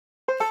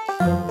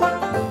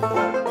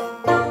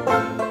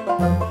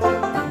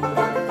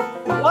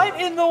What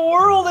in the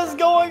world is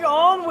going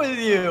on with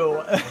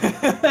you?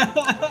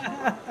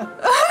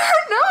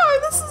 No,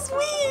 this is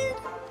weird.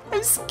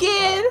 I'm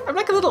scared. I'm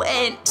like a little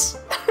ant.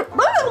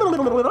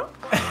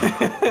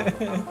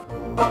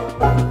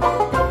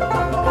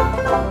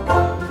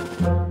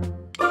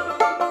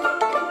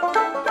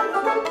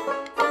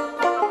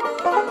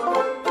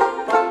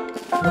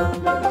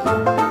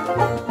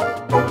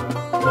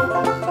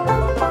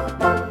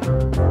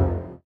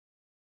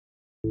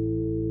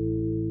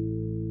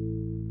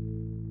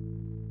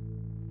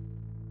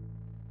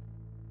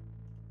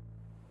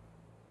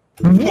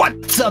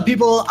 What's up,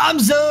 people? I'm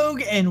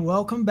Xogue, and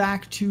welcome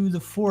back to the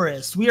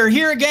forest. We are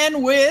here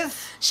again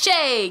with...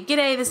 Shay.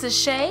 G'day, this is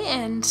Shay,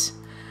 and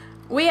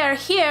we are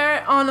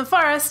here on the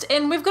forest,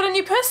 and we've got a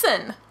new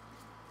person.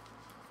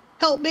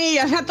 Help me,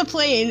 I'm at the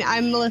plane.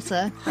 I'm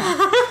Melissa.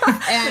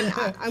 And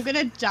I'm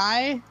gonna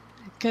die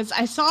because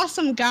I saw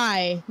some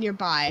guy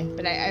nearby,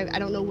 but I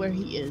don't know where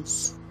he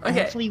is. Okay.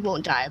 Hopefully he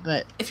won't die,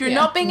 but... If you're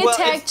not being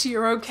attacked,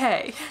 you're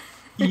okay.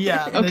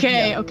 Yeah.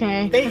 Okay, yeah.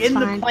 okay. Stay in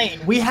fine. the plane.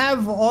 We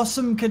have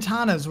awesome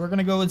katanas. We're going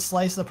to go and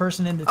slice the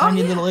person into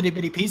tiny little itty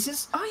bitty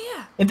pieces. Oh,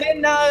 yeah. And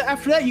then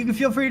after that, you can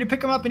feel free to pick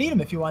them up and eat them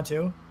if you want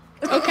to.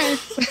 Okay.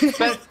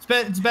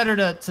 It's better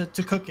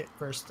to cook it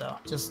first, though.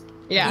 Just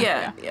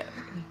Yeah.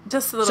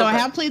 Just a little So bit. I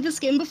have played this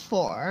game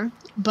before,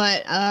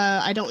 but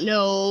I don't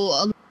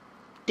know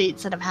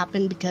dates that have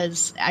happened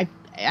because I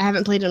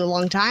haven't played in a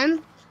long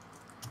time.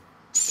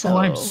 So Oh,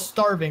 I'm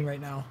starving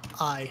right now.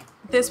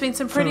 There's been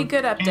some pretty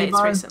good candy updates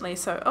bar? recently,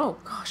 so... Oh,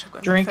 gosh, I've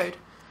got Drink. no food.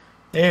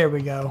 There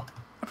we go.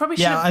 I probably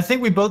should Yeah, have... I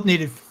think we both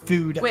needed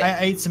food. Wait. I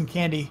ate some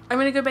candy. I'm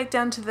going to go back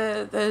down to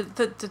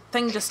the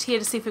thing just here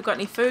to see if we've got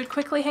any food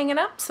quickly hanging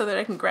up so that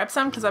I can grab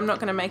some, because I'm not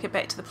going to make it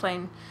back to the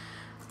plane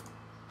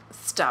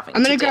starving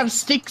I'm gonna to grab death.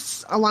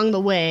 sticks along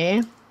the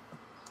way.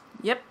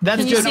 Yep. That's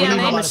Can you good. see We our have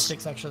a lot of names?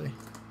 sticks, actually.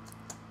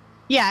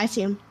 Yeah, I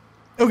see him.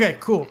 Okay,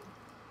 cool.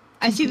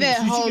 I see the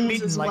So she can homes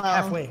meet as like well.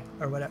 halfway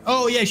or whatever.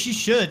 Oh yeah, she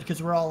should,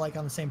 because we're all like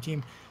on the same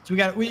team. So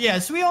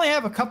so we only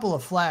have a couple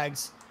of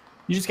flags.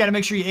 You just got to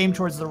make sure you aim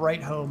towards the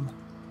right home.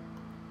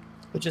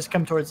 But just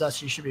come towards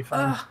us. You should be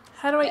fine.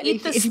 How do I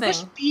eat this if you push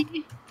thing?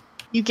 B,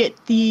 you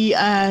get the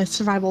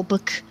survival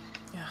book,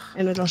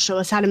 and it'll show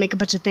us how to make a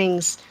bunch of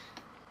things.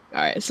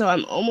 All right, so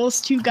I'm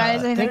almost to you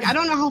guys. I think I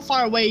don't know how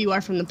far away you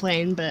are from the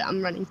plane, but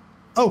I'm running.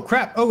 Oh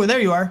crap! Oh, there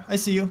you are. I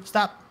see you.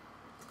 Stop.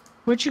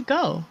 Where'd you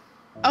go?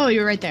 Oh,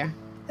 you're right there.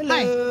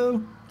 Hello.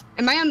 Hi.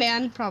 Am I a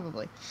man?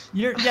 Probably.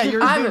 You're a I'm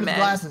dude a with man.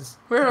 glasses.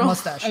 We're all-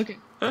 mustache. Okay.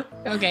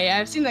 Okay, yeah,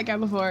 I've seen that guy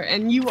before.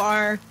 And you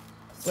are,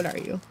 what are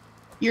you?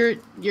 You're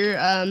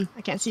I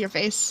can't see your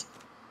face.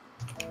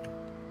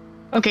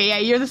 Okay, yeah,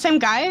 you're the same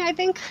guy, I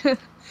think.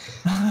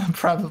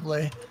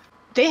 Probably.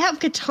 They have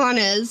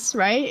katanas,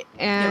 right?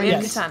 Yeah, And we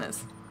have Yes.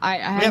 katanas. I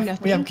have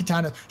nothing. We have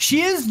katana.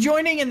 She is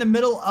joining in the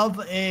middle of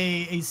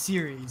a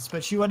series,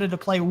 but she wanted to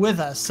play with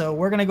us, so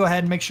we're gonna go ahead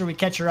and make sure we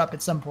catch her up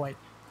at some point.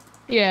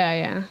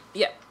 Yeah.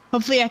 Yep.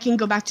 Hopefully I can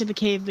go back to the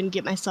cave and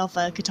get myself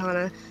a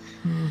katana.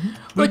 Well,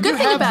 We the do good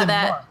thing have about them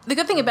that, marked. the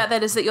good thing about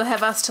that is that you'll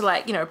have us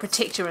to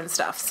protect you and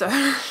stuff. So.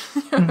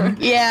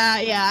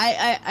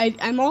 Yeah.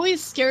 I'm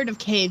always scared of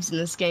caves in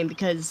this game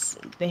because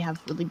they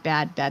have really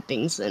bad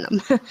things in them.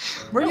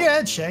 Where you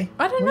at, Shay?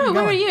 I don't Where know. you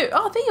Where are going? you?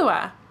 Oh, there you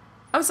are.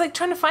 I was like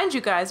trying to find you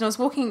guys, and I was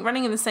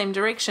running in the same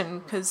direction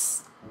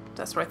because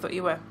that's where I thought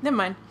you were. Never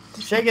mind.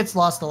 Shay gets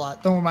lost a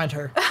lot. Don't mind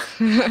her.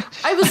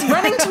 I was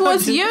running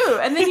towards you,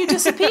 and then you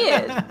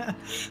disappeared.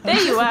 There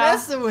you are.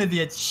 Messing with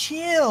you.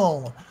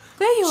 Chill.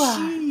 There you are.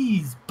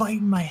 Jeez,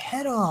 biting my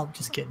head off.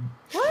 Just kidding.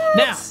 What?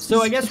 Now,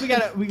 so I guess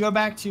we go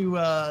back to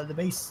the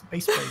base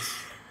place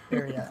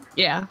area.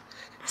 Yeah.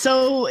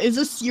 So is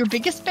this your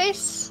biggest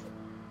base?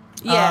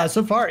 Yeah.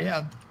 So far,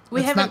 yeah. We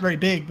It's haven't- not very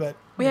big, but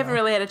We you haven't know.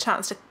 really had a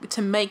chance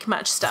to make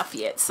much stuff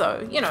yet,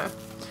 so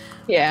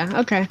Yeah.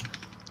 Okay.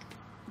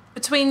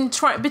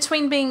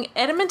 between being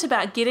adamant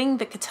about getting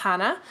the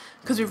katana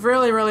because we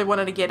really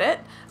wanted to get it,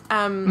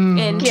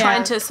 and Yeah.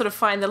 trying to sort of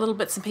find the little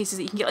bits and pieces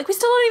that you can get. Like we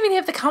still don't even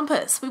have the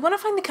compass. We want to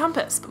find the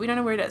compass, but we don't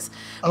know where it is.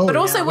 Oh, but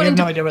also yeah, we wanting have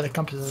no to, idea where the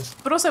compass is.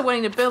 but also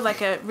wanting to build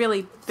like a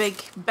really big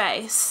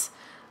base.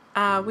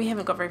 We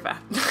haven't got very far.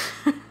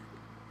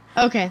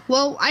 Okay.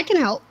 Well, I can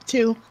help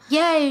too.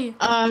 Yay!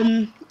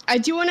 I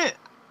do want to.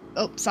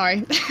 Oh,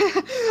 sorry.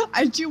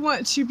 I do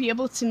want to be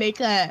able to make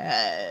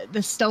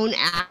the stone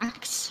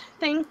axe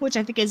thing, which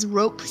I think is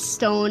rope,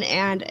 stone,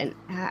 and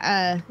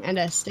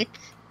a stick.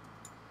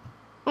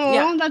 Oh,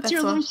 Yeah, that's that's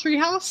your one. little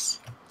treehouse.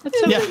 That's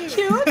so Yeah.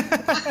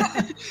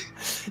 cute.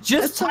 Just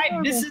That's so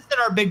tiny. This adorable. isn't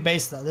our big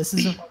base though. This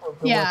isn't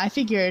what we're Yeah, I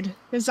figured.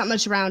 There's not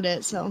much around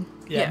it, so.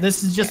 Yeah, Yeah.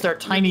 this is just our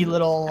tiny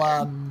little.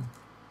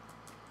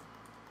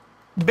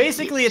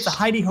 Basically, it's a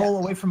hidey hole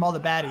away from all the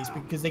baddies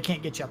because they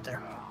can't get you up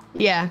there.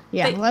 Yeah.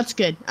 They- Well, that's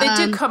good. They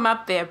do come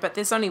up there, but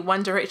there's only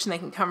one direction they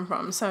can come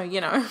from. So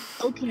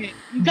Okay.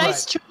 You guys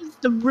Right. chose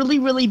the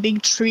really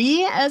big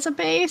tree as a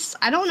base.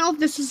 I don't know if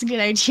this is a good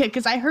idea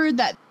because I heard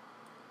that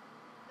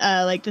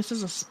like this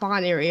is a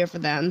spawn area for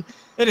them.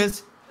 It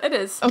is. it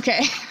is.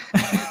 Okay.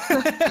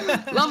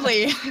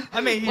 Lovely.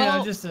 I mean, you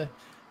know, just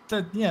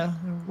yeah,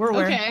 we're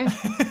aware. Okay.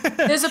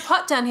 There's a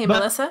pot down here,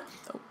 Melissa.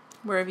 Oh,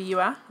 wherever you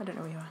are. I don't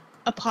know where you are.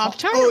 A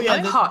Pop-Tart? Oh, yeah.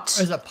 A pot.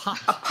 There's a pot.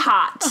 A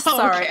pot.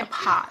 Sorry, okay. a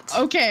pot.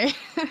 Okay.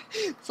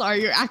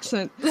 Sorry, your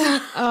accent.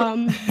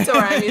 It's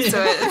alright, I'm used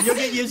to it. You'll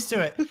get used to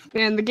it.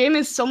 Man, the game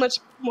is so much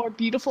more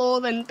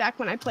beautiful than back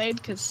when I played,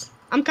 because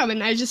I'm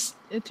coming.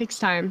 It takes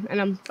time, and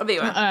I'm Oh, there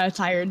you are.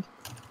 tired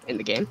in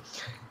the game.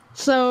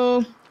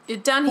 So...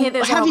 Down here,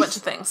 there's a whole bunch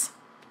of things.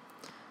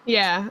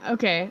 Yeah,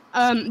 okay.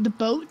 The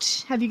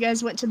boat. Have you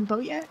guys went to the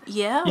boat yet?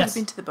 Yeah, Yes.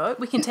 we've been to the boat.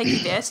 We can take you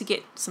there to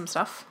get some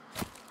stuff.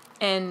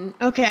 And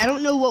Okay, I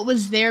don't know what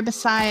was there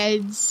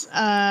besides,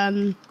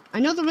 I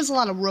know there was a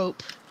lot of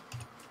rope,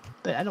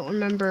 but I don't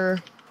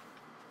remember.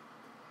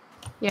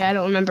 Yeah, I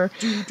don't remember.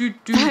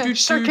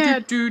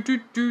 Sharkhead.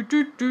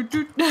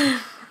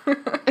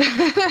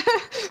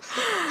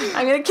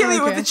 I'm gonna kill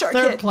you with the shark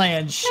They're head.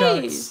 playing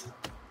shucks.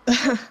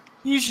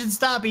 You should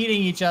stop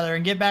eating each other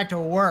and get back to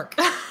work.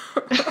 We're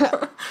just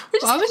I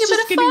was having just a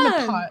bit getting of the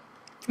fun. pot.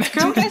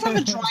 Do you guys have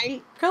a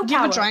drying? Girl Do you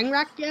have a power. drying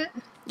rack yet?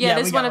 Yeah, Yeah,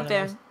 there's we one got up one of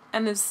there. those.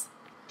 And there's...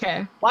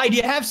 Okay. Why, do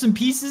you have some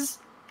pieces?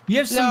 You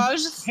have some I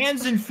was just-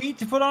 hands and feet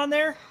to put on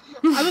there?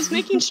 I was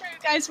making sure you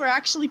guys were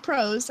actually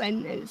pros,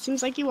 and it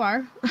seems like you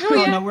are.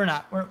 Oh, no, we're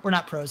not. We're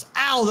not pros.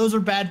 Ow, those are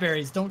bad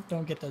berries. Don't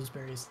get those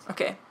berries.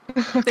 Okay.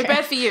 They're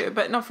bad for you,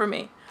 but not for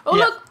me. Oh,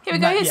 Yeah, look! Here we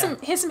go. not-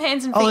 Here's some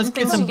hands and Oh, feet let's and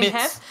get things some you can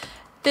bits. have.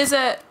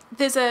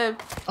 There's a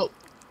Oh.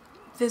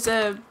 There's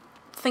a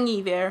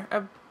thingy there.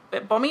 A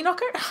bommy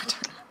knocker? I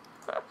don't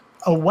know.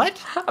 A what?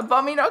 A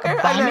bommy knocker?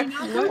 A I don't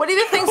bommy know. knocker? What are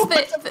the things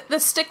that the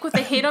stick with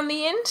the head on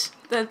the end?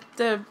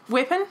 The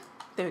weapon?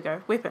 There we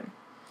go. Weapon.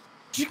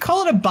 Did you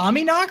call it a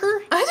bommy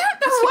knocker? I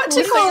don't know what to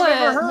coolest call thing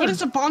I've ever it. heard. What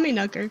is a bommy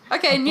knocker?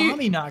 Okay, A new.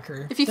 bommy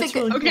knocker. If you That's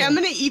think- really Okay, cool. I'm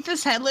gonna eat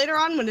this head later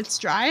on when it's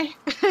dry.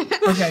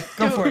 Okay,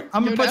 go for it.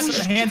 I'm gonna Don't put ask.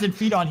 some hands and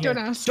feet on here.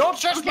 Don't ask. Don't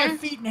touch my Okay.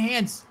 feet and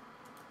hands.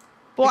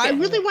 Well, Okay. I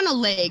really want a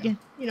leg.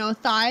 You know, a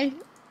thigh.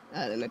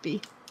 That might be.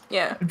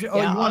 Yeah. Oh, Yeah,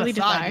 you I'll want a leave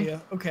it thigh, by. do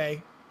you?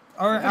 Okay.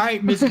 All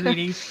right, Miss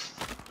Greedy.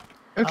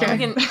 Okay. We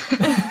can...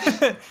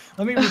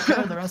 Let me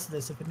repair the rest of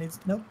this if it needs.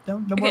 Nope, no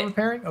more Okay.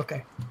 repairing.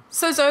 Okay.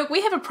 So Zoe,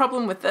 we have a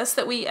problem with this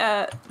that we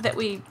Am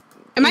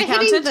I hitting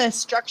encountered. the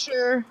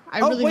structure?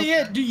 I Oh, really. well,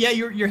 yeah,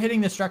 you're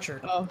hitting the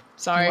structure. Oh,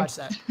 sorry. Watch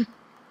that.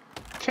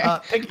 Okay.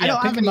 Pick I don't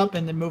pick have him any. up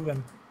and then move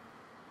him.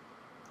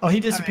 Oh, he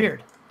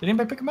disappeared. Did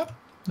anybody pick him up?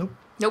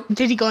 Nope.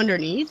 Did he go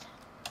underneath?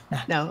 Nah.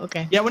 No.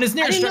 Okay. Yeah, when it's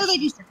near I a didn't know structure,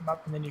 they you pick him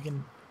up and then you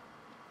can.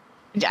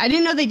 I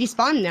didn't know they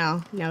despawn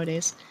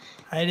nowadays.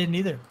 I didn't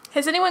either.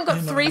 Has anyone got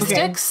didn't know 3 that.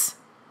 sticks?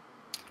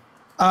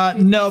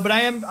 No, but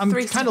I'm 3 kind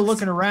sticks. of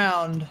looking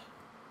around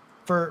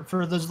for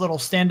those little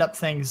stand-up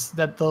things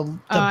that the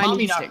I bomby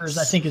need knockers,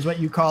 sticks. I think is what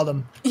you call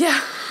them. Yeah.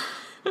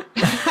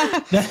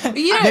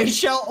 Yeah. They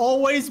shall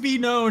always be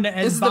known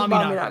as This is the bomby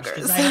bomby knockers.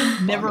 'Cause knockers. I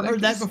have never Bomby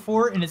heard that knockers.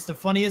 before, and it's the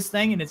funniest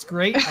thing, and it's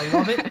great. I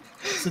love it.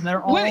 So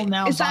they're all Wait,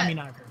 now is that- bomby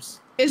knockers.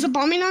 Is a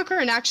bomby knocker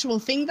an actual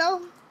thing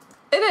though?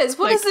 It is.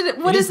 What Like, is it?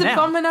 What it is is it?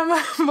 now.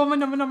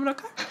 Bomanomanaka?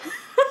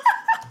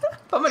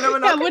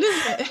 Bomanomanaka? Yeah. What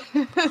is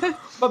it?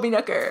 Bobby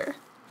knocker.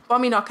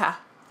 Bomby knocker.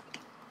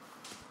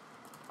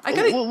 I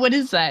gotta. What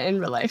is that in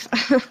real life?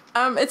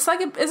 It's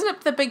like isn't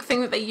it the big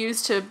thing that they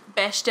use to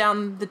bash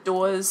down the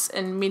doors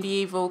in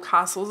medieval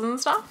castles and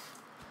stuff?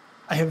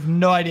 I have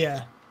no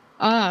idea.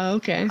 Ah,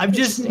 okay. I've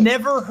just Interesting.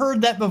 never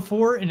heard that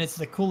before, and it's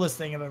the coolest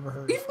thing I've ever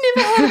heard. You've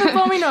never heard of a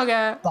bomby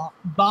knocker?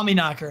 Bomby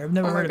knocker. I've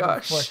never Oh my heard of it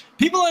gosh. before.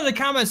 People in the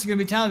comments are gonna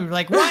be telling me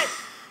like, "What?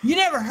 You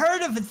never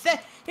heard of it?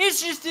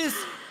 It's just this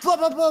blah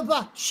blah blah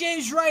blah."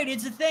 Shay's right.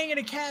 It's a thing in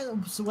a castle.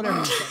 So whatever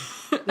you say,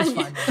 it's fine.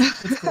 Man.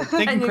 It's cool.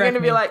 They can And you're correct gonna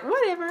be me. like,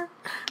 whatever.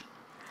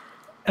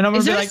 And I'm gonna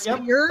Is be there a like, "Yep,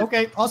 spear?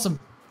 okay, awesome."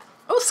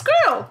 Oh,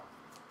 squirrel.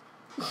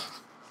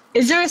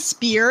 Is there a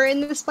spear in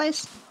this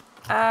place?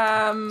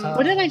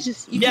 What did I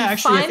just? You Yeah, can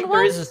actually, I find think one?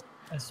 there is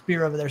a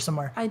spear over there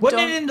somewhere. I Wasn't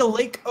don't- it in the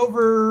lake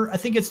over? I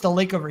think it's the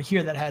lake over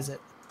here that has it.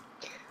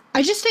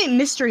 I just ate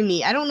mystery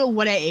meat. I don't know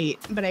what I ate,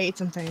 but I ate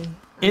something.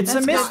 It's a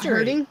That's not mystery.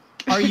 hurting.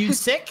 Are you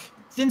sick?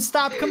 Then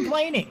stop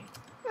complaining.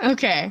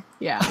 Okay.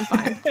 Yeah, I'm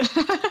fine.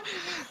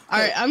 All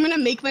right, I'm gonna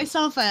make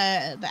myself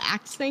the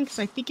axe thing because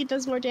I think it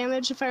does more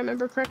damage if I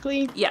remember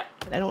correctly. Yeah.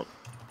 But I don't.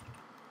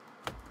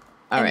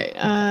 All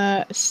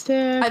right.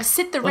 Stick. I've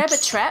set the rabbit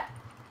Oops. trap.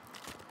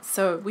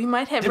 So we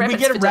might have Did we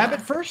rabbits get a for dinner.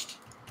 rabbit first?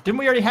 Didn't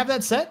we already have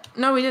that set?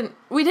 No, we didn't.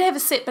 We did have a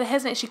set, but it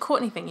hasn't actually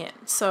caught anything yet.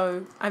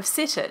 So I've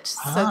set it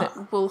so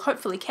that we'll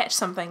hopefully catch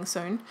something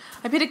soon.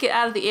 I better get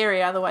out of the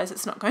area, otherwise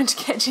it's not going to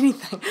catch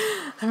anything.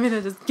 I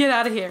better just get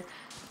out of here.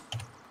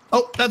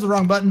 Oh, that's the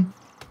wrong button.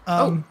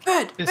 Oh,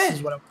 bird, This bird,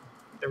 is what.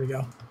 There we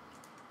go.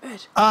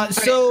 bird.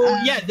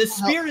 Yeah, the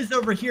spear is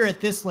over here at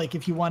this lake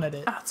if you wanted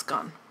it. Oh, it's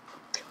gone.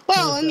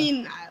 Well, What I is that?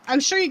 mean, I'm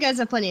sure you guys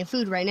have plenty of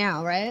food right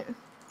now, right?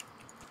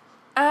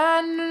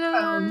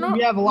 No, not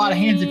we have a lot of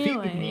hands and feet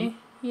we can really. eat.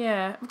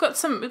 Yeah, we've got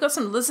some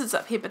lizards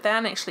up here, but they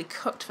aren't actually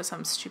cooked for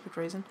some stupid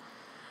reason.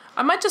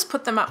 I might just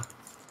put them up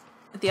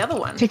at the other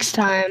one. Takes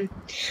time.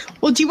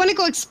 Well, do you want to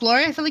go explore?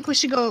 I feel like we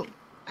should go.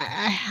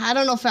 I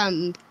don't know if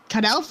I'm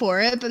cut out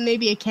for it, but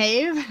maybe a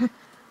cave.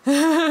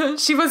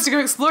 She wants to go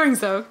exploring,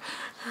 Xogue.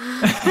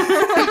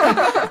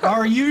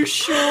 Are you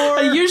sure?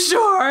 Are you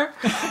sure?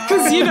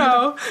 Because, you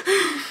know.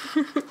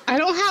 I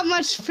don't have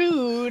much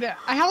food.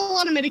 I have a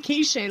lot of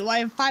medication. Well, I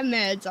have 5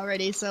 meds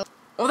already, so.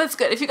 Well, that's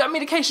good. If you got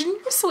medication,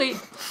 you're sweet.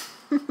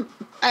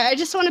 I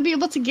just want to be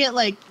able to get,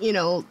 like, you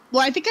know.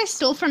 Well, I think I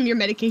stole from your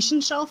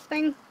medication shelf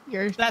thing.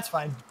 That's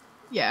fine.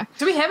 Yeah.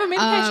 Do we have a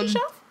medication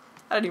shelf?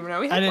 I don't even know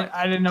we had one.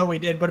 I didn't know we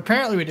did, but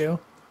apparently we do.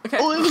 Okay.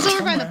 Oh, it was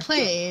over by the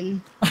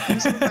plane.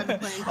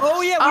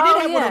 Oh, yeah, we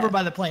did have one over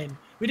by the plane.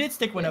 We did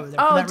stick one over there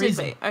for that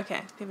reason. We?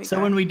 Okay, there we go.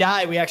 So when we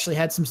die, we actually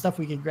had some stuff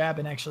we could grab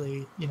and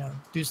actually, you know,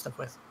 do stuff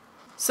with.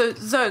 So,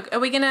 Xogue, are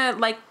we going to,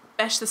 like,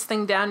 bash this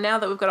thing down now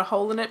that we've got a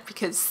hole in it?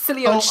 Because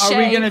silly old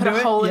Shay put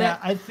a hole in it. Yeah,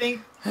 I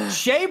think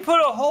Shay put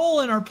a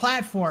hole in our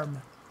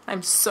platform. You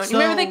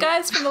remember the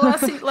guys from the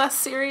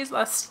last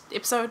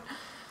episode?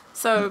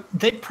 So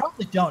they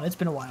probably don't. It's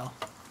been a while.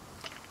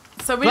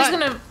 So we're just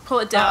gonna pull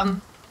it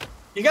down.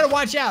 You gotta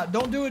watch out.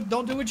 Don't do it.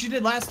 Don't do what you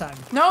did last time.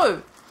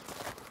 No.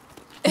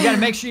 You gotta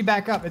make sure you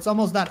back up. It's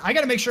almost done. I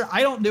gotta make sure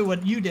I don't do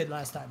what you did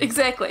last time.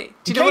 Exactly.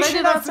 Do you know what I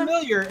did last time?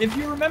 If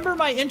you remember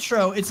my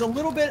intro, it's a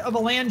little bit of a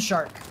land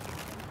shark.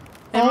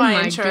 In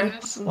my intro.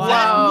 Goodness.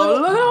 Wow.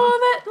 Look at all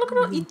that. Look at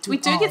all. We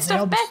do get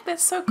stuff back.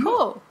 That's so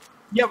cool.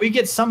 Yeah, we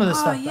get some of the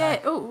stuff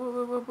back. Oh,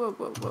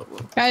 whoa.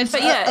 Guys,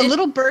 but yeah, a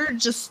little bird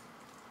just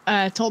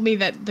told me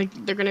that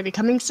they're going to be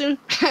coming soon.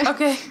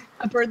 Okay.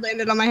 A bird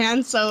landed on my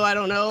hand, so I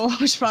don't know.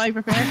 I should probably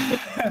prepare.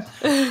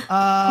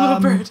 Little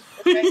bird.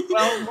 Okay,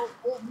 well,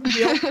 we'll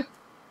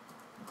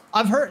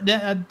I've heard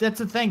that's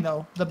the thing,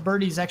 though. The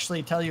birdies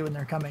actually tell you when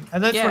they're coming.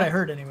 That's what I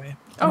heard, anyway.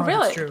 Oh,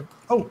 really? It's true.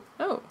 Oh.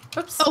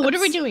 Oops. Oh, what are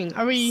we doing?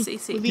 Are we?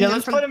 Yeah,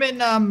 let's put them in.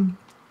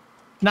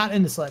 Not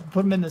in the sled.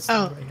 Put them in the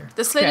sled right here.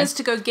 The sled is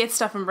to go get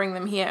stuff and bring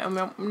them here,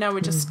 and now we're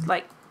just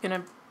like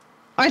gonna.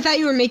 I thought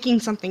you were making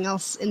something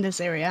else in this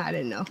area. I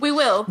didn't know. We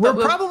will. We're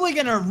probably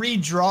gonna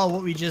redraw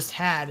what we just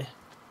had.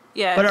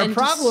 Yeah. But our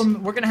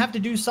problem, we're gonna have to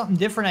do something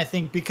different, I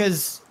think,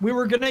 because we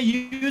were gonna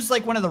use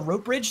like one of the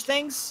rope bridge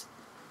things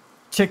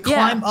to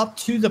climb up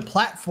to the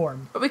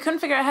platform. But we couldn't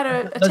figure out how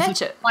to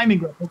attach it. Climbing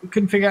rope, but we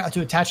couldn't figure out how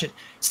to attach it.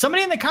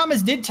 Somebody in the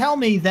comments did tell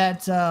me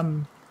that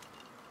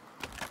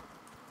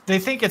they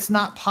think it's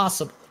not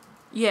possible.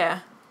 Yeah.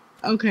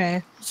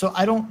 Okay. So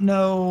I don't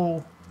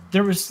know.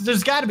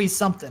 There's got to be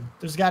something.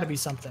 There's got to be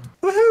something.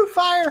 Woohoo!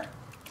 Fire!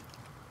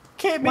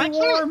 Keep me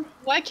warm.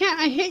 Why can't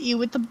I hit you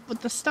with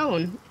the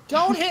stone?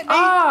 Don't hit me.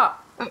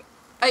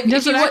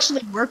 Does it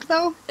actually work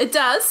though? It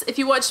does. If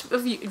you watch,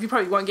 if you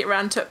probably won't get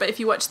around to it, but if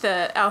you watch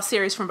our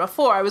series from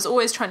before, I was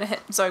always trying to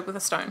hit Xogue with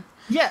a stone.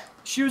 Yeah,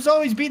 she was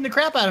always beating the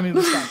crap out of me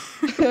with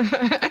stuff.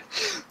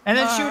 And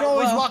then she would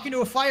always walk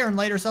into a fire and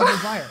light herself on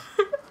fire.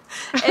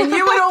 And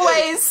you would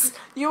always,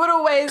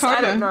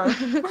 I don't know.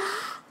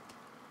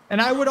 And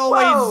I would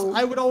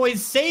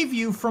always save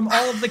you from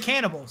all of the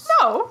cannibals.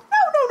 No,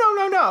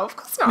 of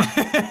course not.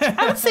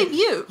 I would save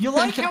you. You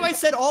like how I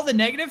said all the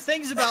negative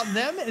things about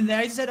them, and then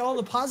I said all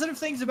the positive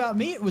things about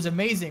me? It was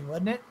amazing,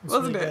 wasn't it?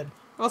 Wasn't it? Good.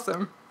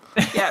 Awesome.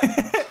 Yeah.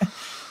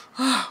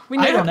 I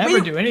don't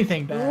ever do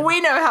anything bad.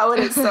 We know how it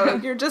is, though.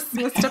 You're just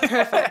Mr.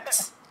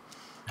 Perfect.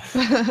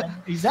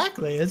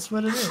 Exactly, that's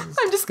what it is.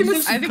 I'm just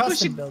gonna. I'm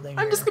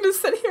just gonna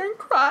sit here and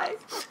cry.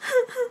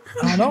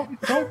 Oh,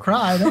 don't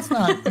cry. That's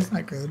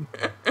not good.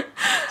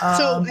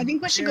 So I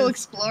think we should go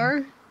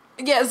explore.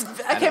 Yes.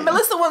 Okay,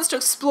 Melissa wants to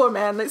explore,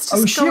 man. Let's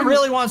just. Oh, she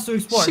really wants to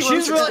explore. She's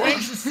really explore.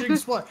 anxious to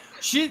explore.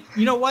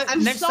 You know what?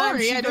 Next time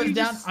she goes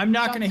down, I'm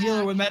not gonna heal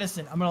her with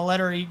medicine. I'm gonna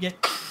let her get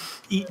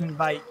eaten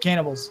by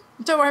cannibals.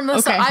 Don't worry,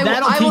 Melissa. Okay.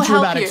 That'll I will teach you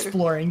help about you.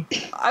 exploring.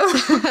 Don't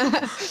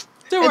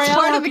worry, it's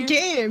part of the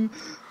game.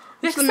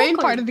 It's the main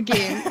part of the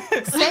game.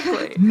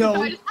 Exactly. No.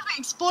 I just haven't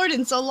explored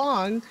in so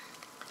long.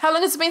 How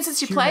long has it been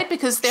since you played?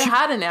 Because they're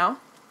harder now.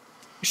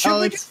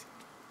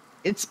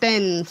 It's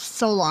been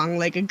so long,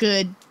 like a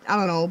good, I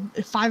don't know,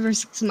 5 or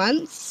 6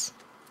 months.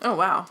 Oh,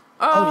 wow.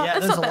 Oh, yeah,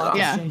 that's there's not a lot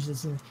that of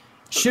changes.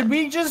 Should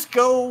we just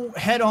go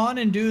head on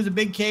and do the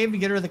big cave to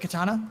get her the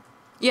katana?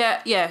 Yeah,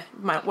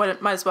 might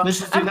as well. Let's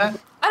just do that.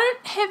 I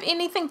don't have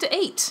anything to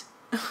eat.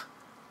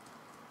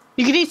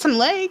 You could eat some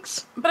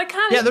legs. But I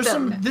can't eat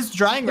them. This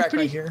drying rack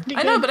right here.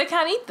 I know, but I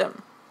can't eat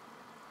them.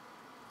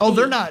 Oh,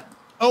 they're not.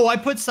 Oh, I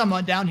put some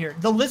down here.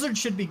 The lizard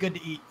should be good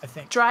to eat, I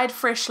think. Dried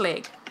fresh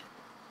leg.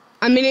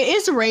 I mean, it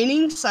is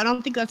raining, so I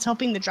don't think that's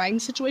helping the drying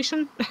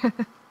situation.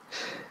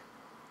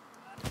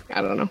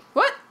 I don't know.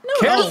 What? No,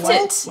 Careful. eat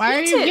it. Why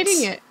are you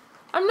getting it?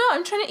 I'm not.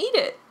 I'm trying to eat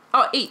it.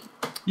 Oh, eat.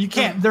 You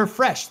can't. They're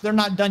fresh. They're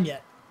not done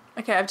yet.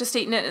 Okay, I've just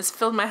eaten it. It's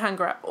filled my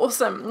hunger up.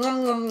 Awesome.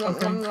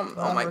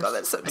 Oh my god,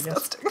 that's so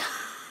disgusting.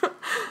 You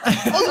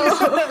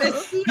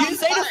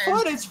say the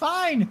food, it's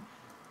fine.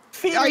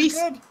 Feed are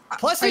good.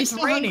 Plus, it's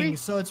raining, hungry?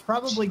 so it's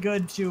probably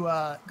good to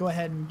go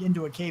ahead and get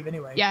into a cave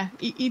anyway. Yeah,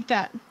 eat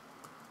that.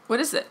 What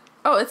is it?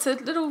 Oh, it's a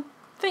little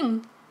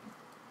thing.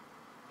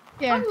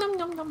 Yeah. Nom,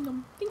 nom, nom,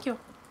 nom. Thank you.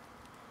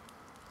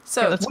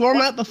 So okay, let's warm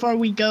up before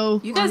we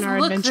go you guys on our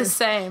look adventure. the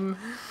same.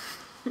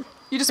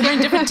 You're just wearing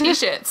different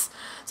t-shirts.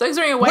 So he's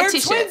wearing a white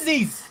t-shirt. We're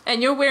twinsies.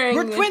 And you're wearing...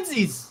 We're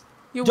twinsies.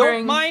 You're Don't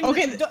wearing... mind.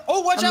 Okay.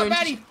 Oh, watch I'm out, going to-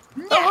 Maddie.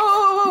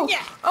 Oh,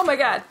 Yeah. oh my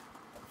god.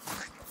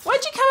 Why'd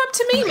you come up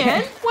to me,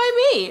 man?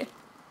 Why me?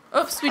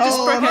 Oops, we just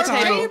Oh, broke I'm our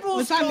sorry. table. Table's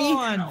Was that me?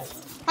 gone.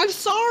 I'm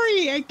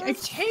sorry. The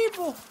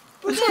table.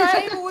 The It's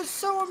alright. table was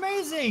so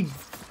amazing.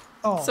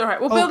 Oh. It's alright.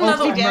 We'll build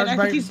another one. Break, I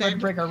think you said.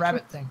 break our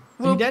rabbit thing.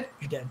 We'll- You dead?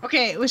 You dead.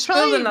 Okay, we should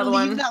probably Build another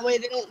leave one. that way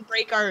they don't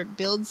break our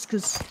builds,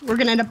 because we're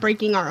gonna end up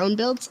breaking our own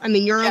builds. I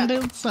mean, your Yeah. own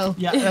builds. So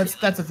Yeah,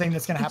 that's a thing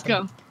that's gonna let's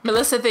happen. go.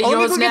 Melissa, they're Oh, let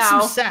me yours go get some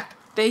now. sap.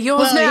 They're yours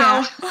Well,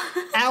 now.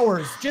 yeah.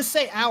 Hours. Just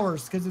say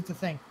hours, because it's a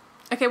thing.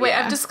 Okay, wait,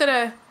 Yeah. I've just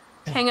gotta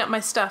hang up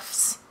my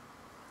stuffs.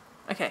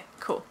 Okay,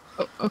 cool.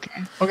 Oh, okay.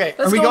 Okay,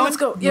 Let's are we go, going? let's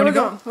go. You Yeah, wanna we're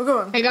go? going. We're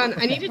going. Hang on,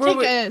 I need to Where take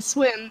we- a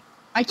swim.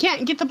 I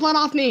can't get the blood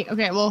off me.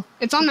 Okay, well,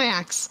 it's on my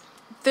axe.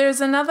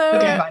 There's another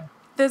Okay, fine.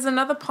 there's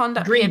another pond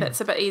up Green. here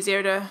that's a bit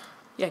easier to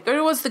go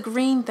towards the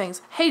green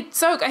things. Hey,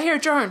 Xogue, I hear a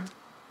drone.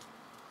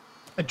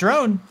 A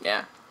drone?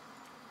 Yeah.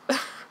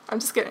 I'm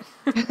just kidding.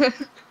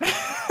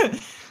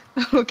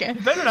 Okay.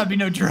 Better not be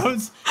no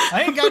drones.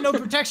 I ain't got no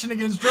protection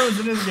against drones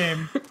in this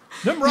game.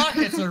 Them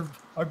rockets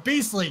are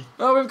beastly.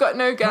 Oh, we've got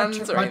no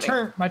guns or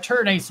anything. My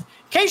turn ace. In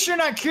case you're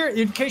not curious,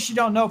 in case you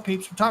don't know,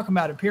 peeps, we're talking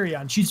about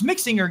Empyrean. She's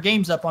mixing her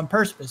games up on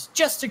purpose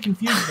just to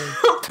confuse me.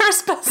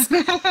 Perspus.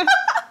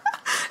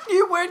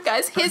 New word,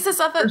 guys. Here's this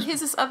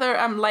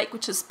other lake,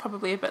 which is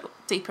probably a bit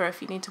deeper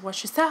if you need to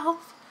wash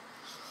yourself.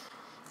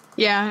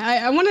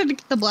 Yeah, I wanted to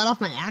get the blood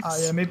off my axe.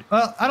 Oh yeah, maybe.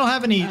 Well, I don't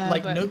have any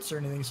But- notes or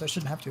anything, so I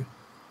shouldn't have to.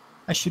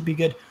 I should be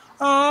good.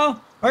 Oh,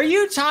 are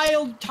you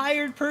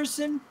tired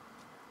person?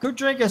 Go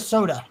drink a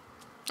soda.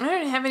 I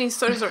don't have any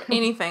sodas or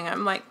anything.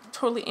 I'm like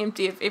totally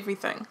empty of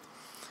everything.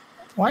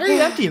 Why are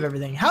you empty of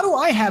everything? How do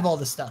I have all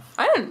this stuff?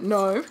 I don't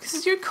know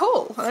because you're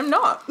cool. I'm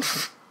not.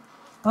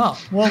 Oh,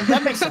 well,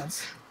 that makes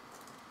sense.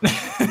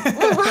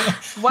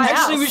 Why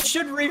Actually, we else?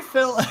 should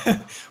refill.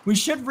 We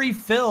should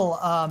refill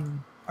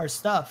our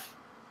stuff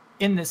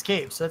in this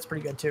cave, so that's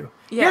pretty good too.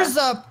 Yeah. Here's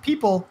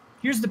people.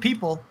 Here's the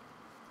people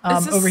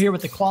Is this- over here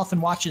with the cloth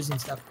and watches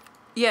and stuff.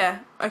 Yeah.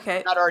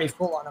 Okay. Not already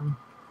full on them.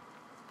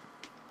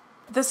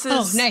 This is.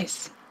 Oh,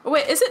 nice.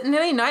 Wait, is it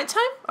nearly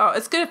nighttime? Oh,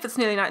 it's good if it's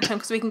nearly nighttime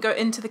because we can go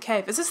into the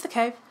cave. Is this the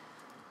cave?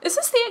 Is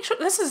this the actual?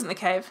 This isn't the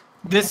cave.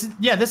 This is Oh,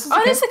 the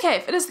it cave. is the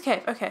cave. It is the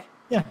cave. Okay.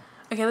 Yeah.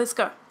 Okay, let's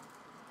go.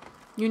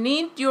 You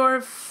need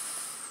your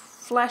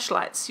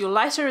flashlights. Your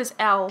lighter is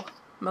L,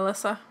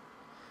 Melissa.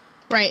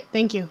 Right,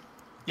 thank you.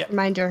 Yeah.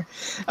 Reminder.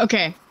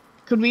 Okay.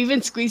 Could we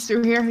even squeeze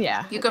through here?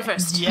 Yeah. You go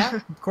first. Yeah,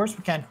 of course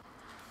we can.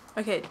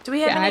 Okay. Do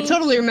we have Yeah, I any?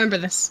 totally remember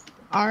this.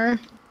 R.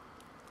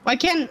 Why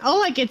can't?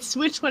 Oh, I could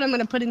switch what I'm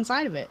gonna put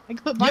inside of it. I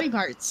could put body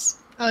parts.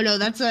 Oh no,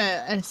 that's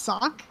a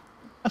sock,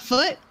 a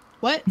foot.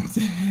 What?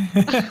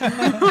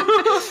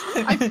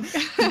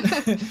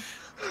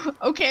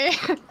 Okay.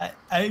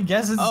 I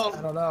guess it's. Oh.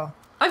 I don't know.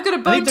 I've got a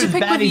I bone think to there's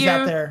pick with baddies you.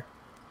 out there.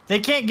 They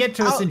can't get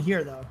to us Oh. in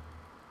here though.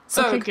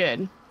 So Okay,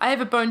 good. I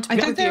have a bone to I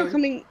pick thought with they you. were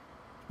coming.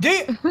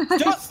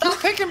 Don't stop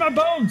picking my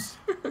bones.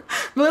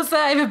 Melissa,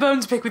 I have a bone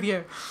to pick with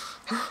you.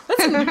 You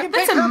can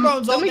pick her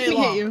bones all Don't make day me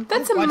long. hit you.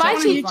 That's a Watch out,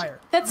 mighty. on fire.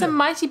 That's a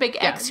mighty big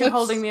axe you're let's-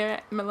 holding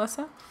there,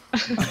 Melissa.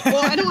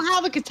 Well, I don't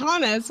have a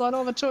katana, so I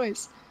don't have a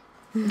choice.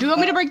 Do you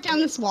want me to break down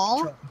this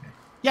wall?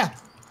 Yeah,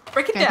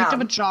 Break it Okay, I picked up a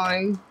down.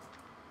 drawing.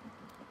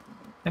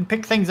 and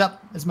pick things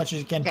up as much as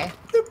you can. Okay.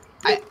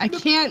 I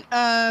can't.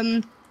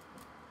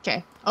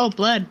 Okay. Oh,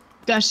 blood.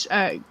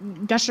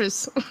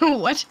 Gushers.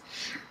 What?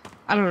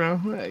 I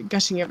don't know.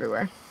 Gushing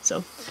everywhere.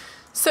 So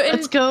So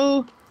let's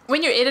go.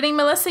 when you're editing,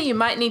 Melissa, you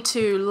might need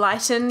to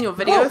lighten your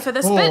video for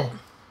this bit.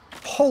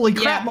 Holy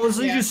crap, Yeah,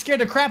 Melissa, you yeah. just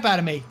scared the crap out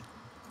of me.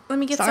 Let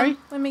me get Sorry? some.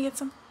 Let me get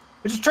some.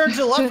 I just turned to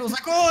the left and was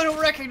like, oh, I don't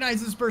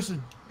recognize this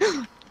person.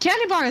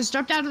 Candy bars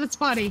dropped out of its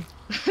body.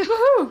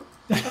 Woohoo!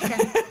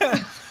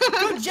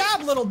 Good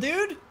job, little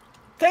dude.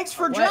 Thanks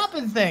for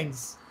dropping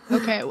things.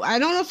 Okay. I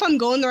don't know if I'm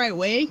going the right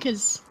way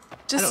because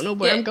Just, don't know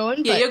where I'm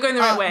going, Yeah, but- you're going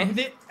the right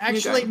way.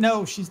 Actually, go.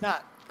 no, she's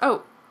not.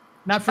 Oh,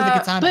 Not for the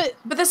katana.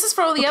 but this is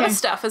for all the Okay. other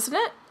stuff, isn't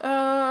it?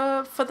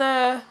 For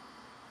the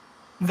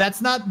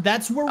That's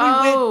where we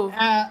Oh. went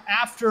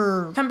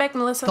after come back,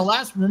 Melissa. the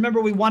last.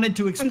 Remember, we wanted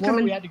to explore.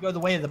 coming. We had to go the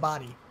way of the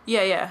body.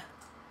 Yeah.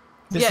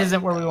 This Yeah.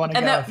 isn't where we want to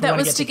And go. that, if we that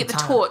wanna was to get the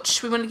katana.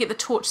 torch. We wanted to get the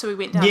torch, so we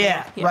went down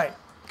Yeah, there. right.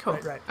 Cool.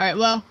 Right. all right.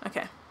 Well,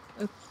 Okay.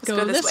 let's go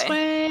go this this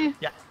way. way.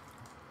 Yeah.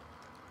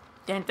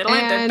 Dun, dun,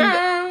 dun, dun,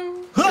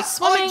 dun. Huh, We're oh, I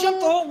swimming. jumped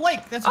the whole lake.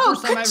 That's the Oh,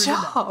 first time I good ever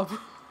did that. job.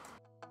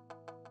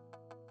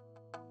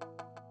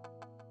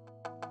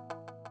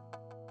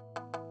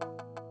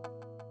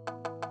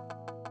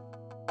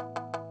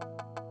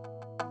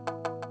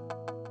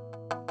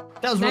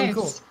 That was really Nice.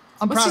 cool.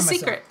 I'm What's proud your of myself.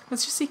 secret?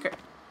 What's your secret?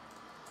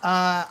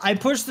 I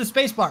pushed the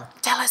space bar.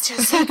 Tell us your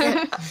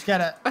secret. Just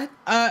gotta.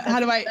 How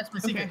do I? That's my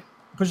secret. Okay.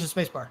 Push the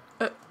space bar.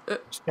 uh,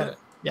 Just gotta.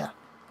 Yeah.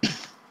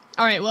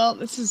 All right. Well,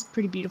 this is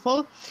pretty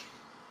beautiful.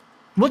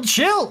 Well,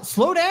 chill.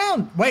 Slow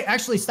down. Wait,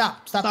 actually,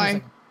 stop. Stop for a Sorry.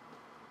 second.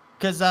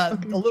 Because a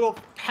little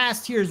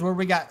past here is where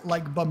we got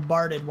like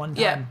bombarded one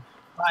time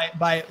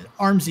by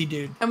Armsy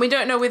dude. And we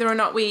don't know whether or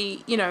not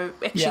we,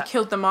 actually Yeah.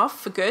 killed them off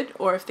for good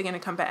or if they're going to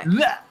come back.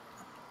 Blech.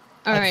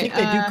 All I right. think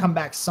they do come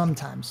back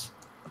sometimes.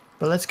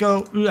 But let's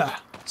go.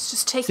 Let's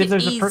just take See if it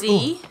there's a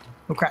easy.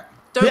 Oh crap!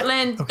 Don't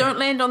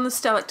land on the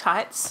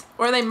stalactites,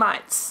 or are they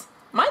mites?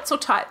 Mites or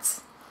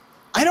tights?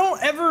 I don't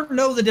ever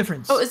know the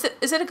difference. Oh, is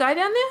it a guy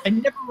down there? I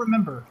never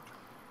remember.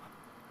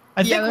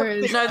 I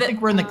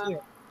think we're in the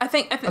clear. I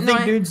think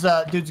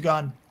dude's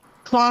gone.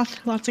 Cloth,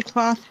 lots of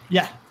cloth.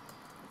 Yeah.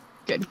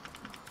 Good.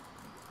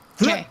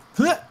 Okay.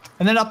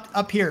 And then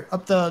up here,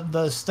 up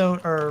the stone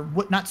or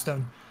not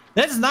stone.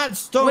 That is not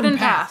stone wooden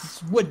path.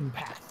 path. It's wooden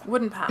path.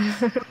 Wooden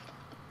path.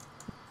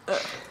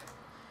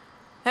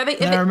 Are they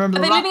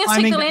letting us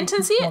take the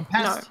lanterns here?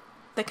 No,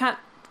 they can't.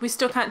 We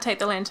still can't take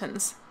the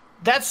lanterns.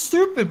 That's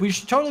stupid. We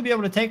should totally be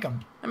able to take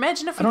them.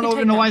 Imagine if we I don't could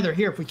even know why they're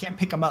here if we can't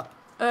pick them up.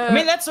 I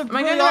mean, that's a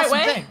really awesome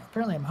thing.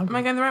 Apparently, I'm hungry. Am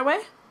I going the right way?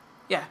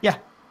 Yeah. Yeah.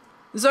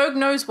 Xogue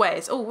knows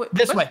ways. Oh,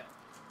 this way.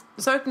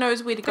 Xogue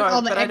knows where to go,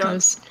 all the but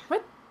echoes. I don't.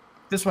 What?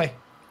 This way.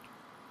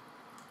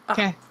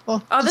 Okay.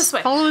 Well, this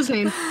way. Follow his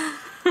name.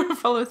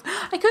 Follows.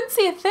 I couldn't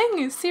see a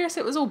thing.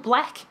 Seriously, it was all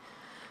black.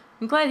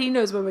 I'm glad he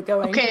knows where we're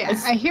going. Okay,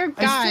 I hear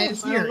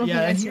guys.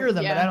 I hear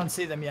them, but I don't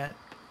see them yet.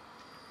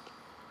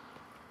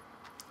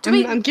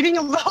 I'm getting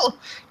a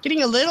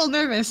little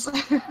nervous.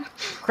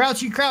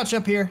 Crouch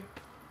up here.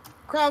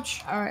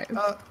 Crouch. All right.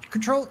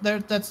 Control. There.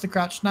 That's the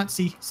crouch, not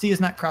C. C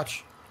is not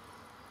crouch.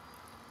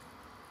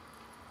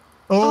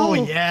 Oh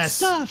yes.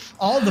 Stuff.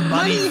 All the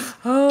money.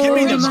 Oh, give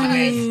me the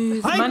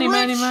money.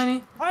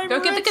 Money. Go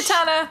get the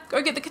katana.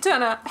 Go get the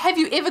katana. Have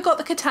you ever got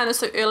the katana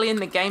so early in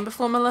the game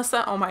before,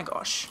 Melissa? Oh my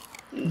gosh.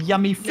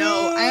 Yummy food.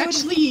 No, I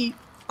actually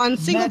on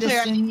single player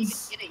I didn't even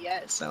get it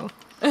yet. So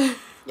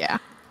yeah.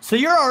 So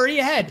you're already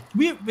ahead.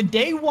 We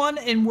day 1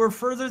 and we're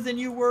further than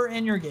you were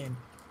in your game.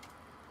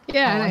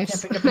 Yeah, nice.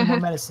 I can't pick up any more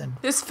medicine.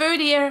 There's food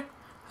here.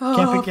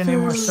 Can't pick any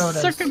more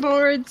sodas. Circuit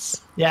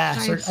boards. Yeah,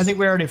 nice. I think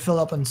we already filled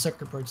up on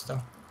circuit boards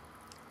though.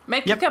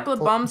 Make a couple of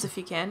bombs if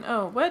you can.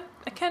 Oh, what?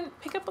 I can't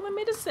pick up all the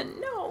medicine.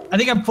 No. I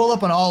think I'm full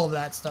up on all of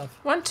that stuff.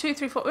 1, 2,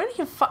 3, 4.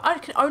 I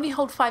can only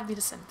hold 5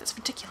 medicine. That's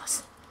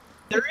ridiculous.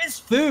 There is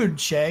food,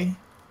 Shay.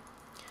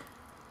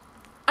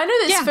 I know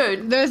there's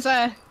food. There's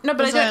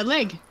a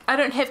leg. I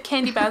don't have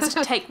candy bars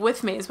to take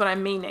with me. Is what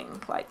I'm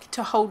meaning, like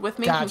to hold with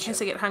me in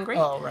case I get hungry.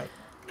 Oh right.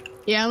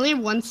 Yeah, I only have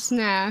 1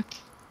 snack.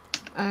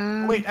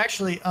 Wait,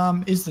 actually,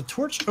 is the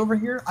torch over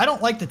here? I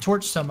don't like the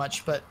torch so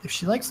much, but if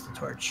she likes the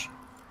torch.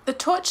 The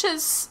torch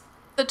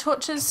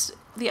is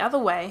the other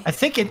way. I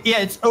think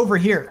it's over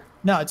here.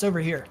 No, it's over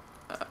here.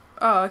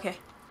 Oh, okay.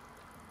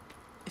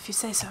 If you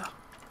say so.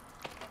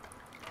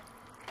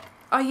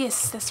 Oh,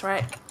 yes, that's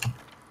right.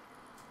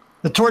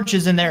 The torch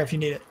is in there if you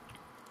need it.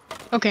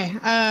 Okay,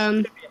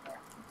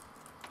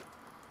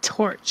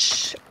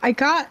 torch. I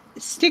got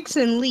sticks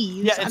and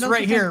leaves. Yeah, it's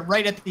right here,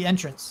 right at the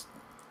entrance.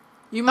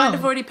 You might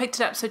have already picked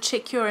it up, so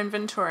check your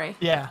inventory.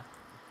 Yeah.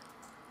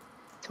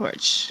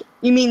 Torch.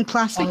 You mean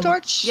plastic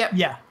torch? Yep.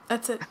 Yeah.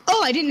 That's it.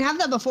 Oh, I didn't have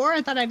that before.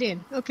 I thought I did.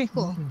 Okay,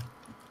 cool. Mm-hmm.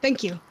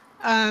 Thank you.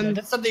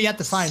 That's something you have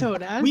to find.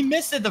 Soda. We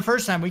missed it the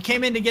first time. We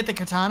came in to get the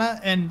katana,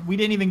 and we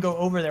didn't even go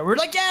over there. We're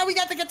like, yeah, we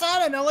got the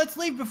katana. Now let's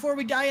leave before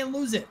we die and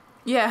lose it.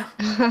 Yeah.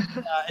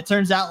 It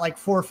turns out like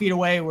 4 feet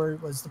away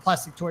was the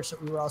plastic torch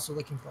that we were also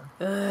looking for.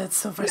 It's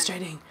so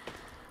frustrating.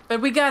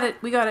 But we got it.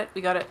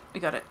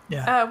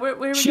 Yeah. Where are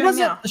we going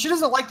now? She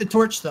doesn't like the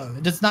torch, though.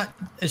 It's not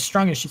as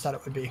strong as she thought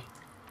it would be.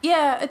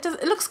 Yeah, it does.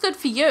 It looks good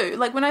for you.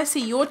 Like when I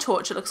see your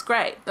torch, it looks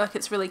great. Like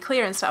it's really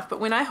clear and stuff. But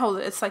when I hold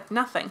it, it's like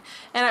nothing.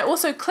 And I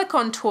also click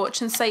on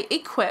torch and say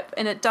equip,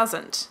 and it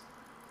doesn't.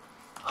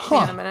 Huh.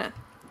 Hang on a minute.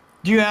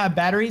 Do you have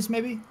batteries,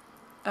 maybe?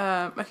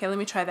 Okay, let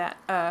me try that.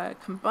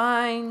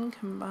 Combine.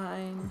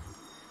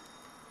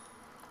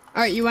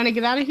 All right, you want to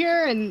get out of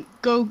here and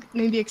go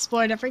maybe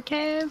explore a different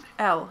cave?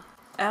 L.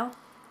 All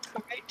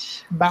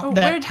right. About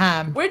that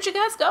time. Where'd you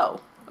guys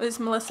go?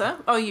 Is Melissa?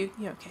 Oh, you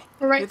okay.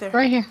 Right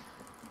here.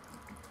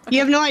 Okay. You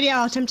have no idea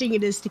how tempting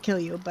it is to kill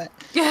you, but...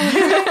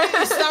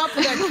 Stop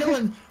that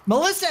killing.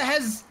 Melissa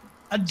has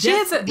a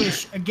death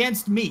wish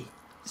against me.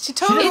 She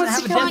told me doesn't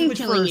have a death wish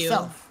for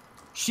herself.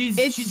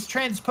 She's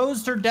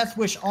transposed her death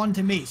wish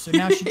onto me, so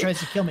now she tries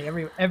to kill me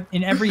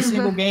in every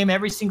single game,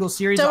 every single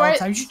series, all the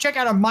time. You should check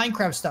out her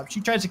Minecraft stuff.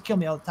 She tries to kill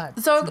me all the time.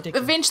 So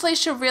eventually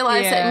she'll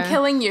realize that in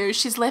killing you,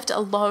 she's left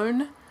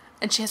alone,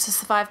 and she has to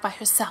survive by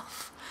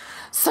herself.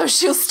 So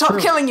she'll stop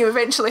killing you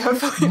eventually,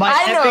 hopefully.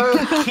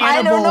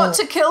 I know not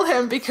to kill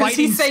him because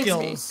he saves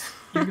me.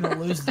 You're going to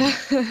lose them.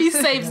 He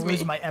saves me.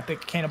 Lose my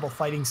epic cannibal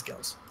fighting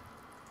skills.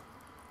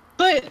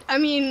 But, I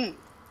mean,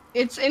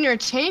 it's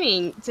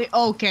entertaining.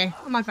 Okay,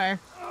 I'm on fire.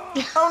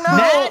 Oh, no.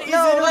 That is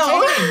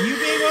entertaining. You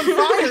being on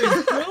fire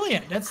is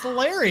brilliant. That's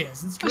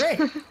hilarious. It's great.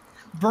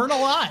 Burn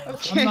alive.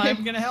 Okay. I'm not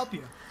even going to help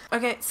you.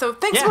 Okay, so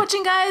thanks for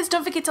watching, guys.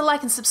 Don't forget to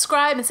like and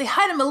subscribe and say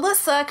hi to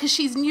Melissa because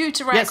she's new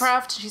to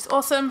Ryotcraft. She's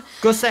awesome.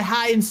 Go say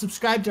hi and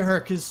subscribe to her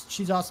because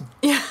she's awesome.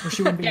 Yeah. Or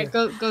she wouldn't be here.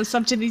 Go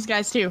sub to these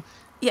guys too.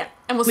 Yeah,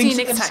 and we'll see you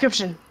next time.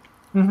 Description.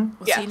 We'll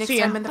see you next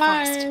time in the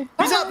forest.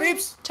 Peace out,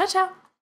 peeps. Ciao, ciao.